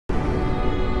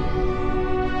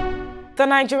The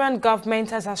Nigerian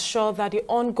government has assured that the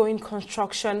ongoing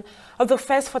construction of the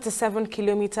first 47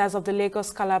 kilometers of the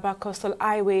Lagos-Calabar Coastal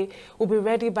Highway will be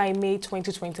ready by May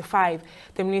 2025.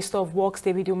 The Minister of Works,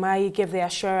 David Umahi, gave the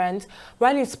assurance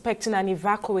while inspecting an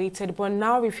evacuated but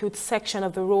now refused section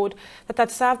of the road that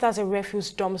had served as a refuse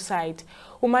dump site.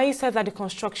 Umahi said that the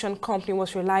construction company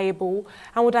was reliable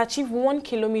and would achieve 1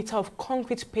 kilometer of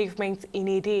concrete pavement in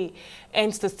a day.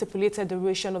 Hence, the stipulated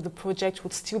duration of the project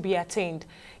would still be attained.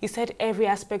 He said every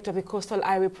aspect of the coastal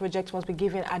highway project must be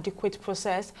given adequate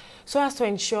process so as to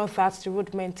ensure that the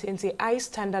road maintains a high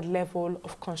standard level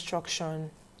of construction.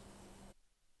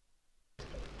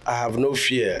 I have no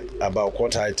fear about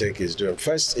what High-Tech is doing.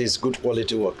 First is good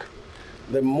quality work.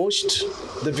 The most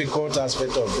difficult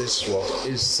aspect of this work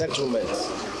is settlement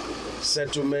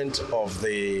of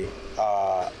the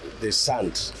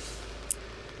sand.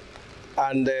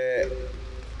 And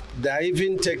they're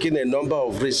even taking a number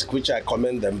of risks, which I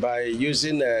commend them, by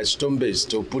using stone base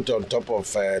to put on top of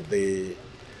the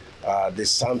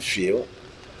sand field.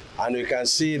 And you can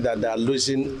see that they're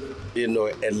losing, a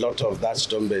lot of that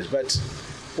stone base. But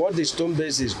what the stone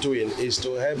base is doing is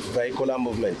to help vehicular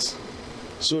movement,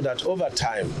 so that over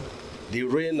time, the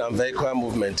rain and vehicular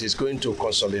movement is going to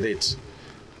consolidate.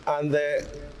 And the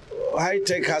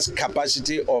High-Tech has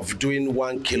capacity of doing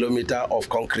 1 kilometer of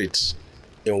concrete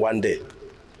in one day.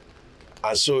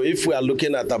 And so if we are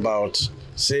looking at about,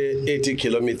 say, 80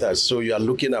 kilometers, so you are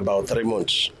looking about 3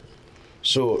 months.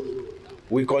 So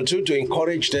we continue to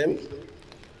encourage them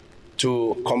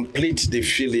to complete the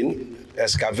filling,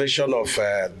 excavation of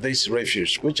this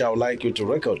refuse, which I would like you to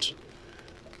record.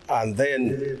 And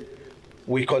then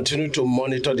we continue to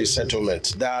monitor the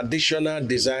settlement. The additional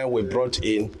design we brought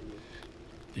in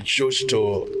just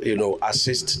to,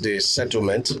 assist the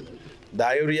settlement. The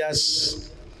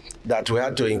areas that we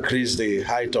had to increase the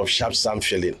height of sharp sand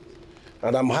filling.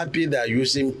 And I'm happy they're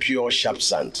using pure sharp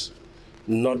sand,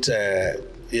 not,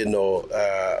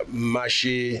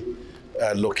 marshy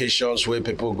locations where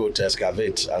people go to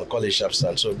excavate and call it sharp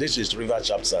sand. So this is river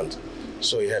sharp sand,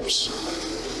 so it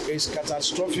helps. It's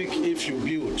catastrophic if you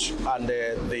build and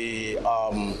the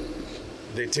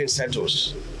thing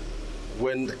settles.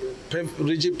 When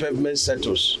rigid pavement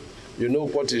settles, you know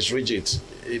what is rigid.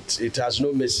 It has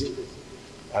no mercy.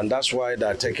 And that's why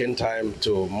they're taking time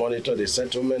to monitor the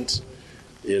settlement,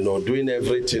 doing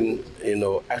everything,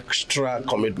 extra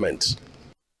commitment.